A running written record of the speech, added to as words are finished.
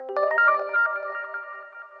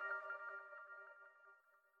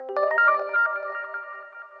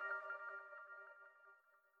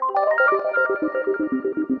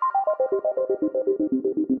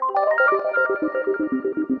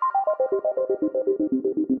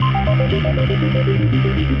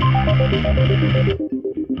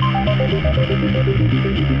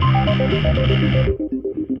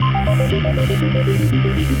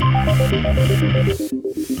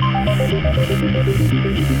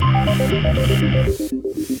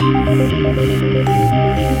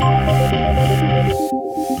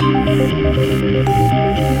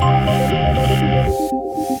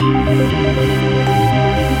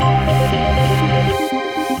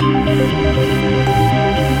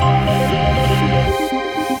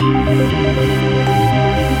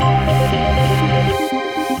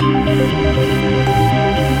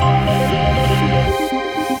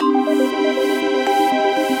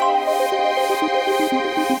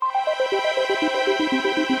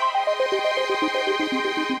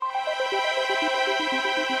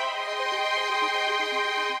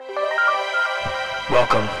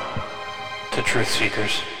Welcome to Truth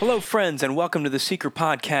Seekers. Hello, friends, and welcome to the Seeker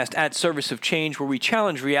Podcast at Service of Change, where we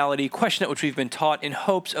challenge reality, question that which we've been taught in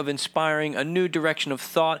hopes of inspiring a new direction of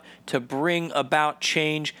thought to bring about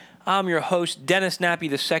change. I'm your host, Dennis Nappy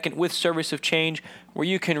II, with Service of Change, where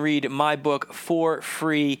you can read my book for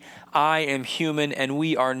free, I Am Human, and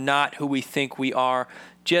We Are Not Who We Think We Are,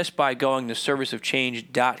 just by going to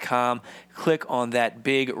serviceofchange.com. Click on that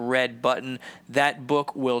big red button. That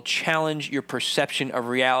book will challenge your perception of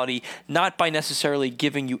reality, not by necessarily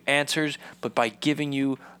giving you answers, but by giving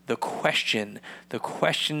you the question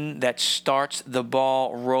that starts the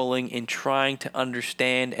ball rolling in trying to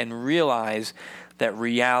understand and realize that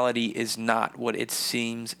reality is not what it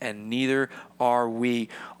seems, and neither are we.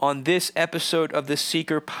 On this episode of the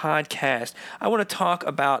Seeker Podcast, I want to talk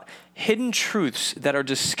about hidden truths that are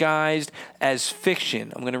disguised as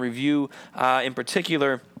fiction. I'm going to review, in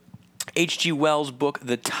particular, H.G. Wells' book,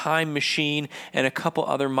 The Time Machine, and a couple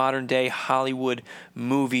other modern-day Hollywood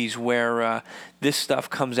movies where this stuff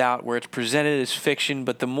comes out, where it's presented as fiction,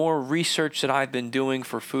 but the more research that I've been doing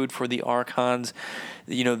for Food for the Archons,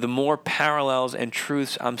 the more parallels and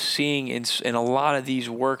truths I'm seeing in a lot of these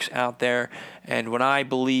works out there. And what I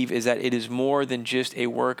believe is that it is more than just a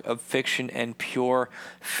work of fiction and pure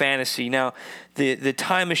fantasy. Now, the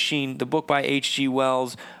Time Machine, the book by H.G.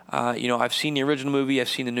 Wells, I've seen the original movie, I've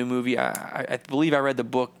seen the new movie. I believe I read the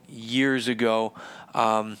book years ago,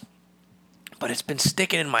 but it's been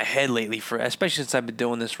sticking in my head lately, especially since I've been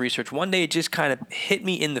doing this research. One day it just kind of hit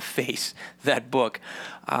me in the face, that book,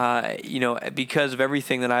 because of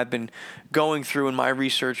everything that I've been going through in my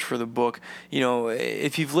research for the book.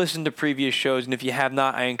 If you've listened to previous shows, and if you have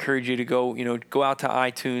not, I encourage you to go out to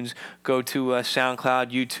iTunes, go to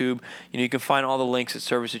SoundCloud, YouTube. You can find all the links at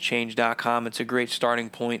serviceofchange.com. It's a great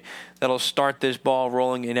starting point that'll start this ball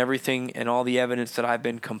rolling in everything and all the evidence that I've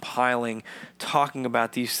been compiling, talking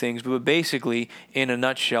about these things. But basically, in a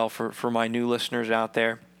nutshell, for my new listeners out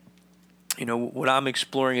there, what I'm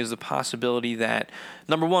exploring is the possibility that,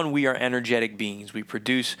 number one, we are energetic beings. We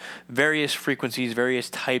produce various frequencies, various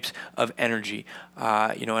types of energy.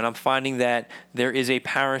 And I'm finding that there is a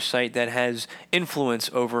parasite that has influence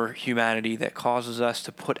over humanity that causes us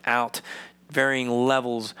to put out varying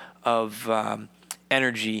levels of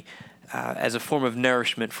energy as a form of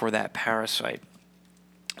nourishment for that parasite.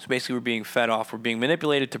 So basically, we're being fed off. We're being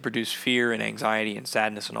manipulated to produce fear and anxiety and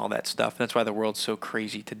sadness and all that stuff. And that's why the world's so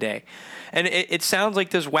crazy today. And it sounds like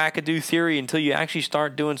this wackadoo theory until you actually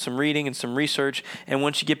start doing some reading and some research. And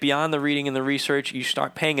once you get beyond the reading and the research, you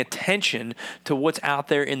start paying attention to what's out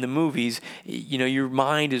there in the movies. Your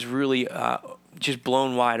mind is really just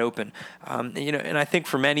blown wide open. And I think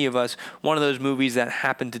for many of us, one of those movies that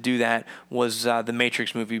happened to do that was the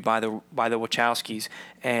Matrix movie by the Wachowskis.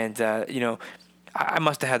 And I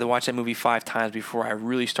must have had to watch that movie 5 times before I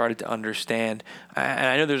really started to understand. And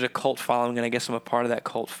I know there's a cult following, and I guess I'm a part of that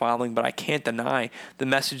cult following, but I can't deny the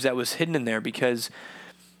message that was hidden in there, because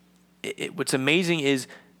what's amazing is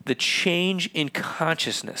the change in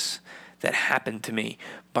consciousness that happened to me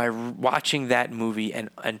by watching that movie and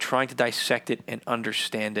trying to dissect it and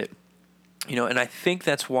understand it. And I think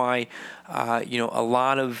that's why, a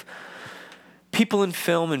lot of people in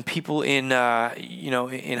film and people in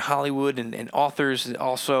in Hollywood and authors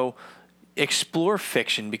also explore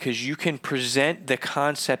fiction, because you can present the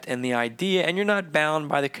concept and the idea, and you're not bound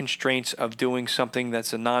by the constraints of doing something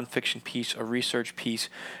that's a nonfiction piece, a research piece,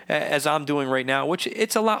 as I'm doing right now, which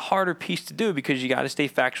it's a lot harder piece to do because you got to stay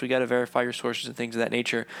factual, you got to verify your sources and things of that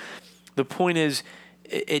nature. The point is,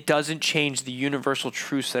 it doesn't change the universal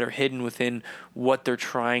truths that are hidden within what they're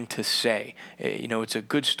trying to say. It's a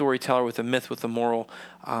good storyteller with a myth, with a moral.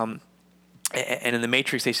 And in the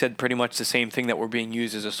Matrix, they said pretty much the same thing, that we're being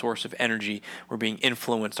used as a source of energy. We're being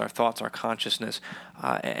influenced, our thoughts, our consciousness.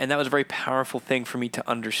 And that was a very powerful thing for me to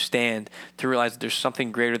understand, to realize that there's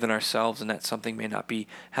something greater than ourselves, and that something may not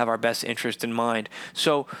have our best interest in mind.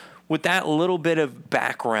 So with that little bit of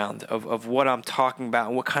background of what I'm talking about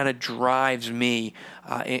and what kind of drives me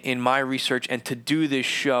in my research and to do this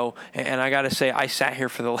show, and I got to say, I sat here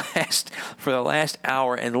for the last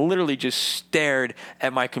hour and literally just stared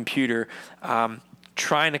at my computer,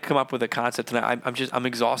 trying to come up with a concept, and I'm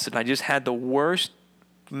exhausted. And I just had the worst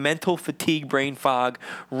mental fatigue, brain fog,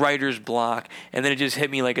 writer's block, and then it just hit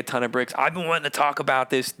me like a ton of bricks. I've been wanting to talk about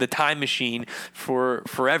this, the time machine, for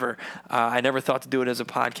forever. I never thought to do it as a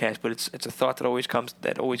podcast, but it's a thought that always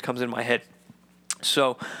comes in my head.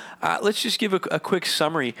 So let's just give a quick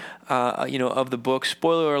summary, of the book.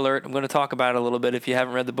 Spoiler alert, I'm going to talk about it a little bit. If you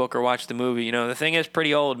haven't read the book or watched the movie, the thing is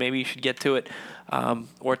pretty old. Maybe you should get to it,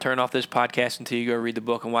 or turn off this podcast until you go read the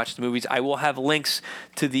book and watch the movies. I will have links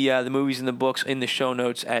to the movies and the books in the show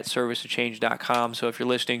notes at serviceofchange.com. So if you're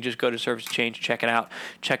listening, just go to Service of Change, check it out.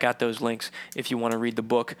 Check out those links if you want to read the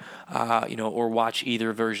book, or watch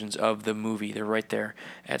either versions of the movie. They're right there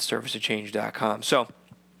at serviceofchange.com. So,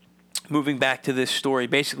 moving back to this story,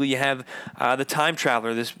 basically you have the time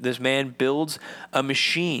traveler. This man builds a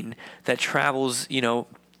machine that travels,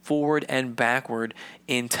 forward and backward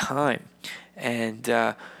in time. And,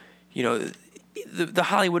 the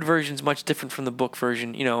Hollywood version is much different from the book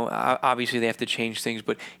version. Obviously they have to change things,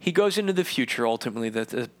 but he goes into the future ultimately.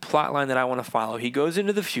 The plot line that I want to follow, he goes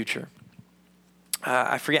into the future.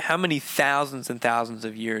 I forget how many thousands and thousands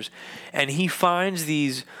of years, and he finds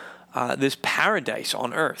this paradise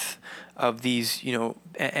on Earth of these,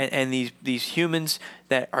 and these humans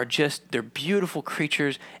that are they're beautiful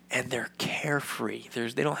creatures, and they're carefree.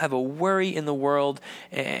 They don't have a worry in the world.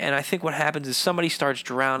 And I think what happens is somebody starts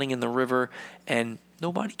drowning in the river, and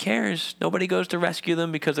nobody cares. Nobody goes to rescue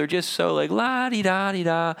them because they're just so like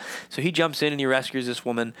la-di-da-di-da. So he jumps in and he rescues this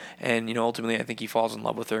woman, and ultimately I think he falls in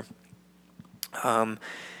love with her.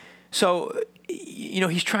 So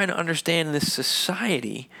he's trying to understand this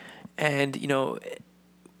society. And,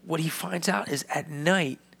 what he finds out is at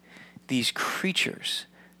night, these creatures,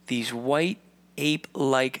 these white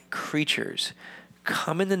ape-like creatures,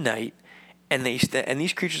 come in the night, and and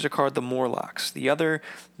these creatures are called the Morlocks. The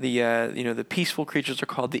peaceful creatures are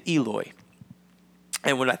called the Eloi.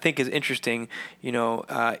 And what I think is interesting,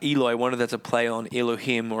 Eloi, one of that's a play on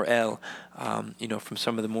Elohim or El, from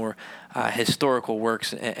some of the more historical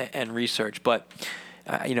works and research. But,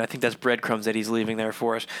 I think that's breadcrumbs that he's leaving there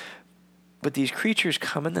for us. But these creatures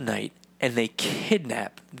come in the night, and they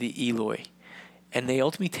kidnap the Eloi, and they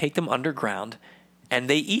ultimately take them underground, and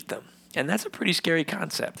they eat them. And that's a pretty scary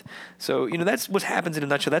concept. So, that's what happens in a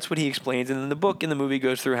nutshell. That's what he explains. And then the book and the movie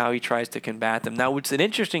goes through how he tries to combat them. Now, it's an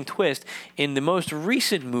interesting twist. In the most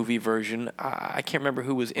recent movie version, I can't remember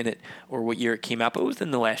who was in it or what year it came out, but it was in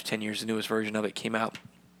the last 10 years the newest version of it came out.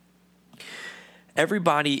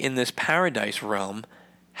 Everybody in this paradise realm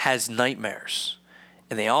has nightmares.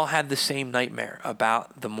 And they all have the same nightmare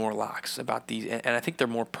about the Morlocks, about these, and I think they're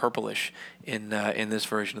more purplish in this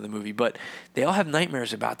version of the movie. But they all have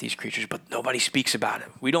nightmares about these creatures, but nobody speaks about it.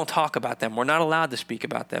 We don't talk about them. We're not allowed to speak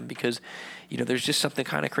about them because, there's just something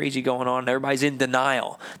kind of crazy going on. Everybody's in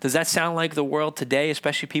denial. Does that sound like the world today,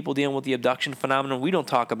 especially people dealing with the abduction phenomenon? We don't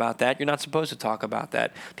talk about that. You're not supposed to talk about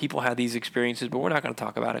that. People have these experiences, but we're not going to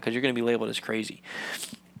talk about it because you're going to be labeled as crazy.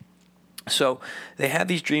 So they have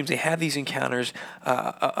these dreams, they have these encounters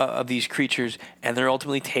of these creatures, and they're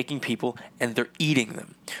ultimately taking people and they're eating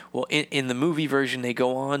them. Well, in the movie version, they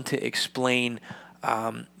go on to explain,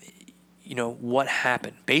 what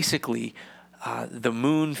happened. Basically, the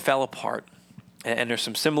moon fell apart, and there's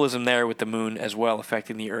some symbolism there with the moon as well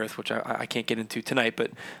affecting the earth, which I can't get into tonight,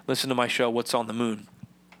 but listen to my show, What's on the Moon.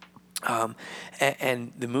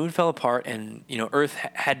 And the moon fell apart, and Earth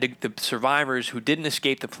had to, the survivors who didn't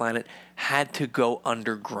escape the planet had to go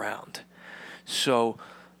underground. So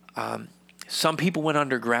some people went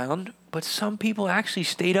underground, but some people actually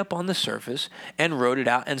stayed up on the surface and rode it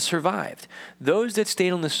out and survived. Those that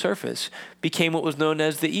stayed on the surface became what was known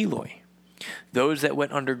as the Eloi. Those that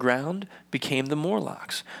went underground became the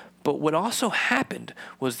Morlocks. But what also happened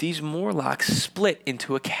was these Morlocks split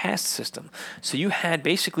into a caste system. So you had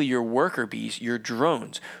basically your worker bees, your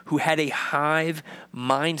drones, who had a hive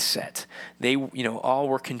mindset. They, all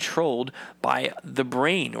were controlled by the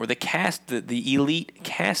brain or the caste, the elite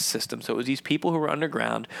caste system. So it was these people who were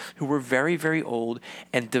underground, who were very, very old,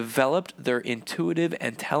 and developed their intuitive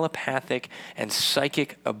and telepathic and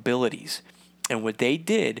psychic abilities. And what they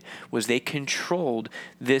did was they controlled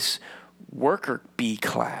this worker bee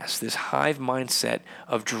class, this hive mindset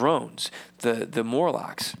of drones, the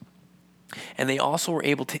Morlocks. And they also were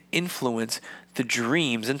able to influence the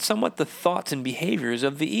dreams and somewhat the thoughts and behaviors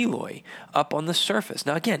of the Eloi up on the surface.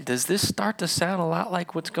 Now, again, does this start to sound a lot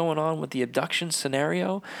like what's going on with the abduction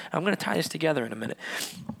scenario? I'm going to tie this together in a minute.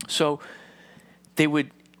 So they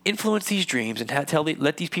would influence these dreams and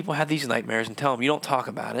let these people have these nightmares and tell them, you don't talk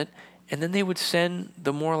about it. And then they would send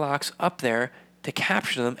the Morlocks up there to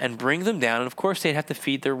capture them and bring them down. And, of course, they'd have to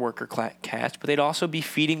feed their worker caste, but they'd also be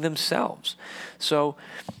feeding themselves. So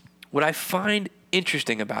what I find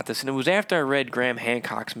interesting about this, and it was after I read Graham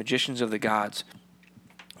Hancock's Magicians of the Gods,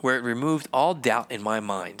 where it removed all doubt in my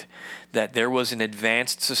mind that there was an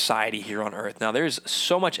advanced society here on Earth. Now, there's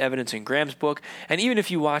so much evidence in Graham's book, and even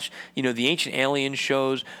if you watch, the Ancient Alien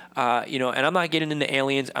shows, and I'm not getting into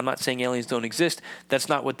aliens. I'm not saying aliens don't exist. That's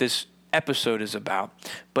not what this episode is about.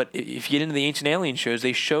 But if you get into the Ancient Alien shows,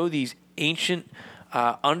 they show these ancient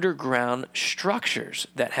underground structures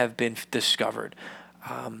that have been discovered.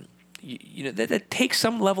 That takes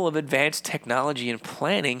some level of advanced technology and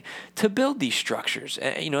planning to build these structures,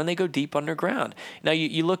 and they go deep underground. Now,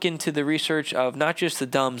 you look into the research of not just the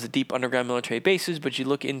DUMBs, the deep underground military bases, but you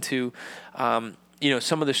look into,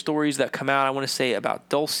 some of the stories that come out, I want to say, about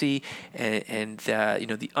Dulce and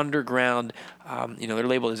the underground, they're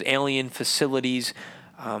labeled as alien facilities.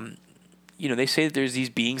 They say that there's these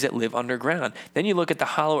beings that live underground. Then you look at the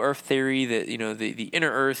hollow earth theory, that, the inner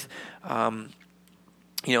earth,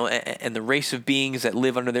 and the race of beings that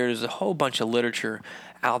live under there. There's a whole bunch of literature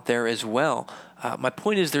out there as well. My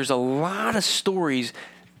point is there's a lot of stories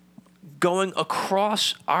going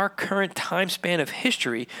across our current time span of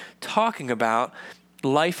history talking about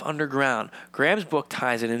life underground. Graham's book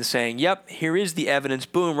ties it in saying, yep, here is the evidence,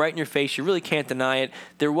 boom, right in your face. You really can't deny it.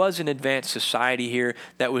 There was an advanced society here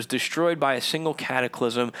that was destroyed by a single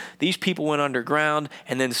cataclysm. These people went underground,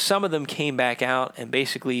 and then some of them came back out and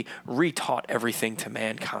basically retaught everything to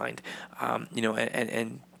mankind,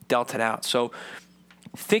 and dealt it out. So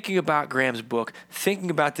thinking about Graham's book,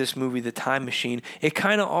 thinking about this movie, The Time Machine, it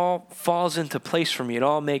kind of all falls into place for me. It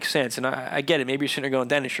all makes sense. And I get it. Maybe you're sitting there going,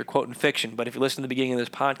 Dennis, you're quoting fiction. But if you listen to the beginning of this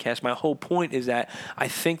podcast, my whole point is that I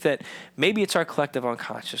think that maybe it's our collective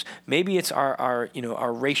unconscious. Maybe it's our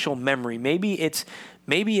racial memory. Maybe it's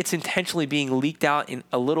intentionally being leaked out in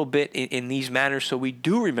a little bit in these manners so we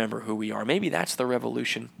do remember who we are. Maybe that's the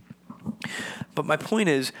revolution. But my point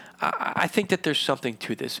is, I think that there's something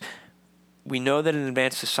to this. We know that an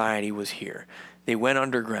advanced society was here. They went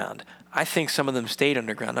underground. I think some of them stayed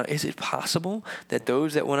underground. Now, is it possible that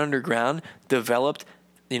those that went underground developed,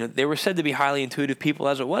 they were said to be highly intuitive people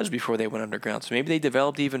as it was before they went underground. So maybe they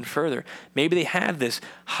developed even further. Maybe they have this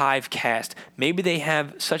hive caste. Maybe they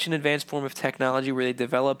have such an advanced form of technology where they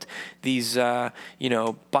developed these,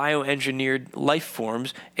 bioengineered life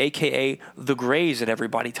forms, aka the Greys that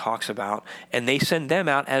everybody talks about, and they send them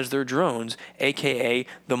out as their drones, aka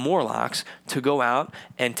the Morlocks, to go out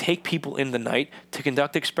and take people in the night to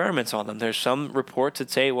conduct experiments on them. There's some reports that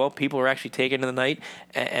say, well, people are actually taken in the night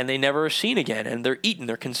and they never are seen again, and they're eaten,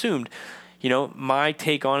 they're consumed. My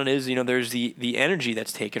take on it is, there's the energy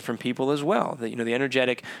that's taken from people as well. The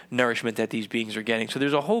energetic nourishment that these beings are getting. So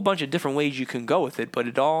there's a whole bunch of different ways you can go with it, but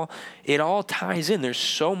it all ties in. There's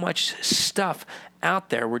so much stuff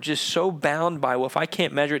out there. We're just so bound by, well, if I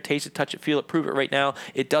can't measure it, taste it, touch it, feel it, prove it right now,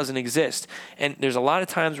 it doesn't exist. And there's a lot of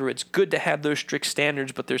times where it's good to have those strict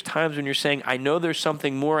standards, but there's times when you're saying, I know there's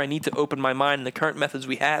something more, I need to open my mind, and the current methods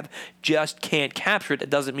we have just can't capture it.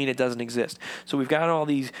 That doesn't mean it doesn't exist. So we've got all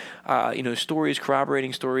these, stories,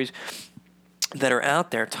 corroborating stories that are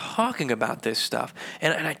out there talking about this stuff.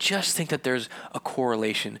 And I just think that there's a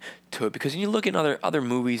correlation to it, because you look at other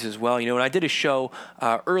movies as well. And I did a show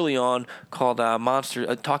early on called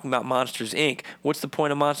talking about Monsters, Inc. What's the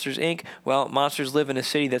point of Monsters, Inc.? Well, monsters live in a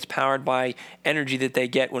city that's powered by energy that they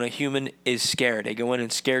get when a human is scared. They go in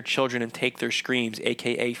and scare children and take their screams,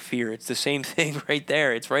 aka fear. It's the same thing right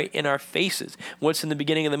there. It's right in our faces. What's in the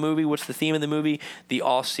beginning of the movie? What's the theme of the movie? The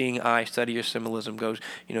all-seeing eye. Study your symbolism. Goes,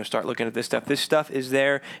 start looking at this stuff. This stuff is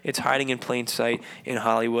there. It's hiding in plain sight in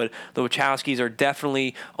Hollywood. The Wachowskis are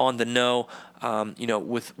definitely on the know,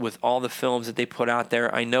 with all the films that they put out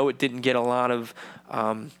there. I know it didn't get a lot of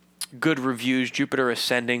good reviews, Jupiter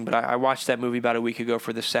Ascending, but I watched that movie about a week ago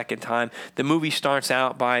for the second time. The movie starts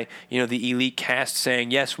out by, the elite cast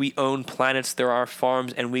saying, yes, we own planets, there are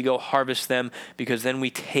farms, and we go harvest them, because then we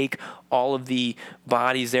take all of the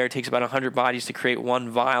bodies there. It takes about 100 bodies to create one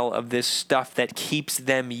vial of this stuff that keeps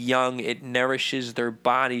them young. It nourishes their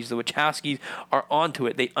bodies. The Wachowskis are onto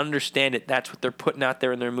it. They understand it. That's what they're putting out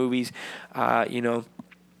there in their movies,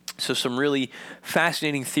 So some really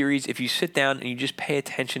fascinating theories if you sit down and you just pay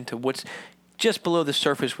attention to what's just below the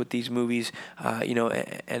surface with these movies,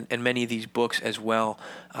 and many of these books as well.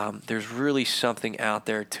 There's really something out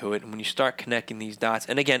there to it. And when you start connecting these dots,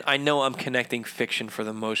 and again, I know I'm connecting fiction for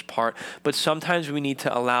the most part, but sometimes we need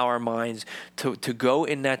to allow our minds to go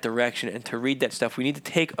in that direction and to read that stuff. We need to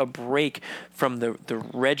take a break from the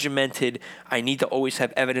regimented, I need to always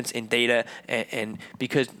have evidence and data, and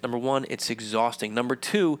because, number one, it's exhausting. Number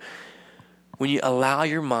two, when you allow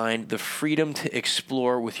your mind the freedom to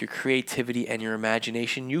explore with your creativity and your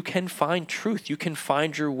imagination, you can find truth. You can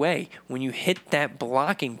find your way. When you hit that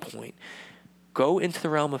blocking point, go into the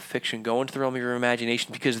realm of fiction, go into the realm of your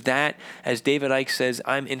imagination, because that, as David Icke says,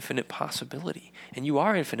 I'm infinite possibility. And you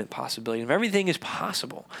are infinite possibility. And if everything is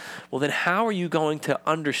possible, well, then how are you going to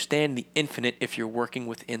understand the infinite if you're working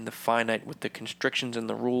within the finite with the constrictions and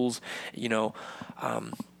the rules,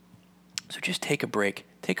 So just take a break,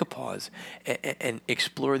 take a pause, and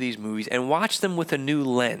explore these movies and watch them with a new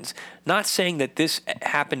lens. Not saying that this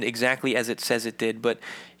happened exactly as it says it did, but,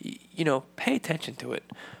 pay attention to it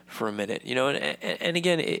for a minute. And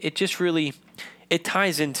again, it just really, it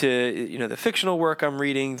ties into, the fictional work I'm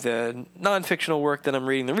reading, the non-fictional work that I'm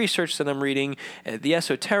reading, the research that I'm reading, the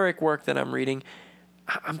esoteric work that I'm reading.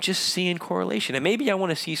 I'm just seeing correlation. And maybe I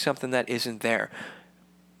want to see something that isn't there.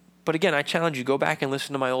 But again, I challenge you, go back and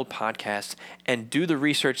listen to my old podcasts and do the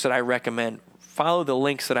research that I recommend. Follow the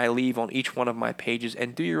links that I leave on each one of my pages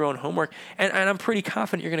and do your own homework. And I'm pretty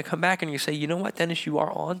confident you're going to come back and you say, you know what, Dennis, you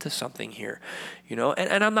are on to something here.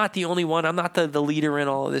 And I'm not the only one. I'm not the leader in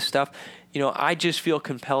all of this stuff. I just feel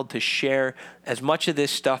compelled to share as much of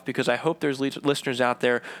this stuff because I hope there's listeners out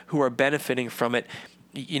there who are benefiting from it.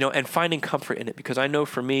 And finding comfort in it, because I know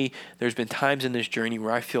for me, there's been times in this journey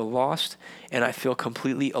where I feel lost and I feel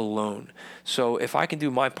completely alone. So if I can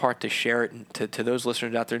do my part to share it to those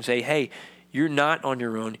listeners out there and say, hey, you're not on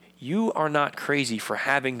your own. You are not crazy for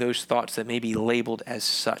having those thoughts that may be labeled as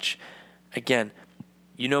such. Again,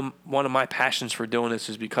 one of my passions for doing this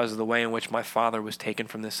is because of the way in which my father was taken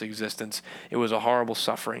from this existence. It was a horrible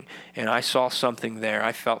suffering, and I saw something there.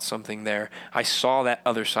 I felt something there. I saw that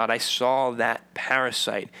other side. I saw that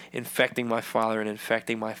parasite infecting my father and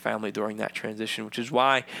infecting my family during that transition, which is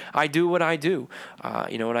why I do what I do.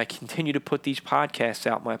 And I continue to put these podcasts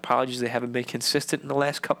out. My apologies, they haven't been consistent in the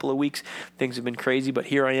last couple of weeks. Things have been crazy, but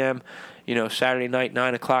here I am, Saturday night,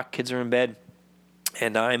 9 o'clock, kids are in bed.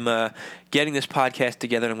 And I'm getting this podcast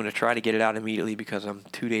together, and I'm going to try to get it out immediately because I'm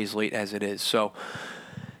 2 days late as it is. So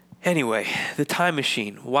anyway, The Time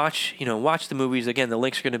Machine. Watch the movies. Again, the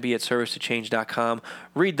links are going to be at servicetochange.com.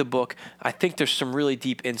 Read the book. I think there's some really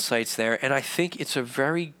deep insights there, and I think it's a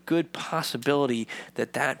very good possibility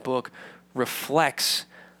that book reflects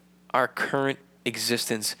our current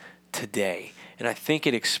existence today. And I think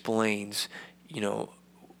it explains,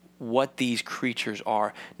 what these creatures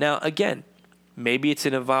are. Now, again, maybe it's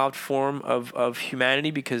an evolved form of humanity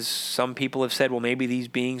because some people have said, well, maybe these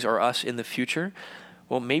beings are us in the future.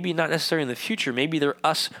 Well, maybe not necessarily in the future. Maybe they're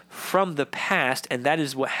us from the past, and that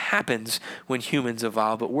is what happens when humans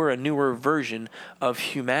evolve, but we're a newer version of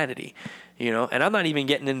humanity. And I'm not even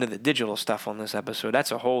getting into the digital stuff on this episode.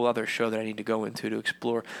 That's a whole other show that I need to go into to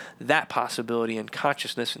explore that possibility and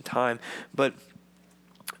consciousness and time. But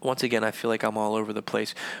once again, I feel like I'm all over the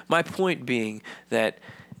place. My point being that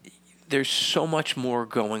there's so much more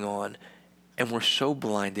going on, and we're so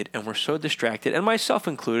blinded and we're so distracted, and myself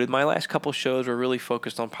included. My last couple shows were really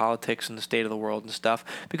focused on politics and the state of the world and stuff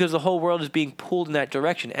because the whole world is being pulled in that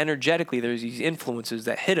direction. Energetically, there's these influences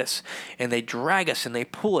that hit us and they drag us and they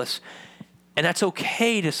pull us, and that's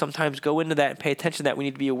okay to sometimes go into that and pay attention to that. We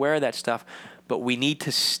need to be aware of that stuff, but we need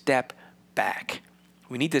to step back.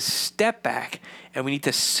 We need to step back and we need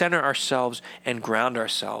to center ourselves and ground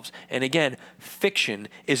ourselves. And again, fiction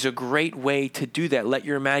is a great way to do that. Let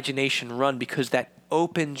your imagination run because that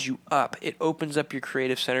opens you up. It opens up your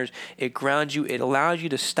creative centers. It grounds you. It allows you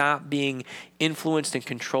to stop being influenced and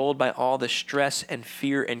controlled by all the stress and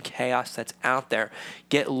fear and chaos that's out there.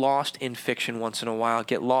 Get lost in fiction once in a while.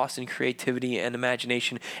 Get lost in creativity and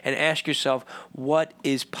imagination and ask yourself, what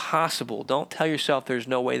is possible? Don't tell yourself there's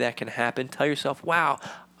no way that can happen. Tell yourself, wow,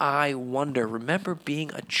 I wonder. Remember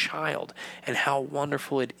being a child and how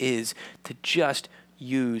wonderful it is to just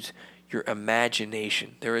use your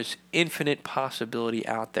imagination. There is infinite possibility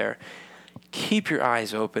out there. Keep your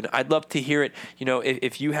eyes open. I'd love to hear it.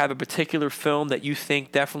 If you have a particular film that you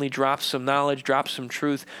think definitely drops some knowledge, drops some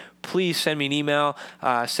truth, please send me an email,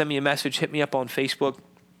 send me a message, hit me up on Facebook.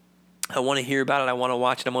 I want to hear about it. I want to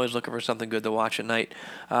watch it. I'm always looking for something good to watch at night.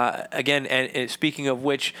 Again, and speaking of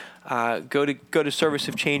which, go to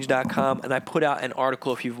serviceofchange.com, and I put out an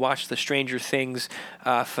article. If you've watched the Stranger Things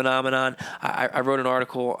phenomenon, I wrote an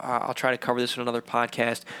article. I'll try to cover this in another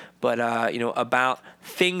podcast, but about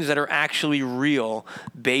things that are actually real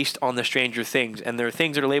based on the Stranger Things. And there are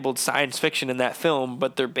things that are labeled science fiction in that film,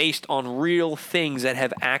 but they're based on real things that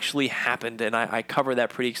have actually happened. And I cover that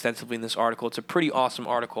pretty extensively in this article. It's a pretty awesome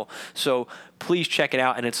article. So please check it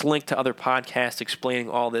out. And it's linked to other podcasts explaining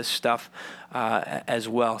all this stuff as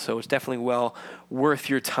well. So it's definitely well worth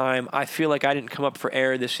your time. I feel like I didn't come up for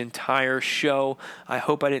air this entire show. I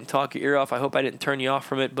hope I didn't talk your ear off. I hope I didn't turn you off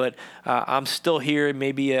from it, but I'm still here,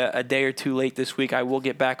 maybe a day or two late this week. I will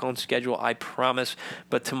get back on schedule, I promise.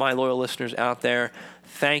 But to my loyal listeners out there,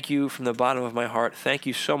 thank you from the bottom of my heart. Thank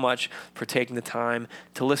you so much for taking the time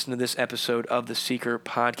to listen to this episode of the Seeker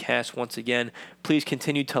Podcast. Once again, please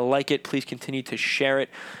continue to like it. Please continue to share it.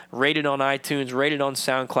 Rate it on iTunes. Rate it on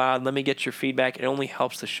SoundCloud. Let me get your feedback. It only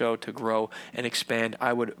helps the show to grow and expand.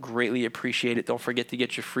 I would greatly appreciate it. Don't forget to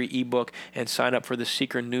get your free ebook and sign up for the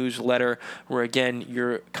Seeker newsletter, where, again,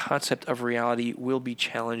 your concept of reality will be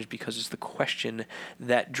challenged because it's the question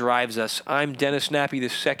that drives us. I'm Dennis Nappy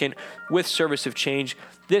II with Service of Change.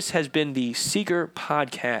 This has been the Seeker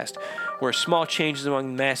Podcast, where small changes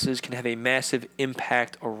among the masses can have a massive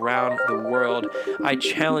impact around the world. I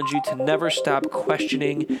challenge you to never stop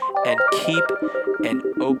questioning and keep an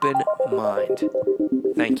open mind.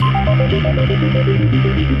 Thank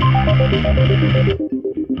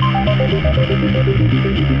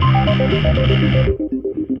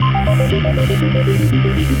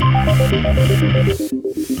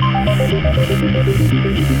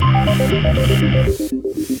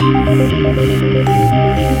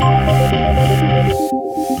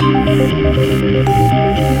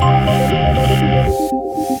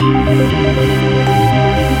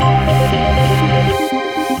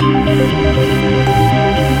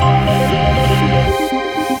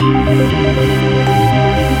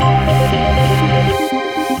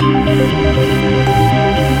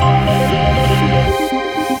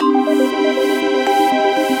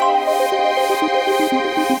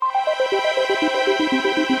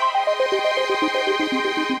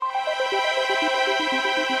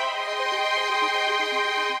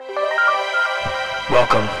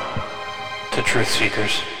Welcome to Truth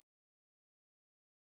Seekers.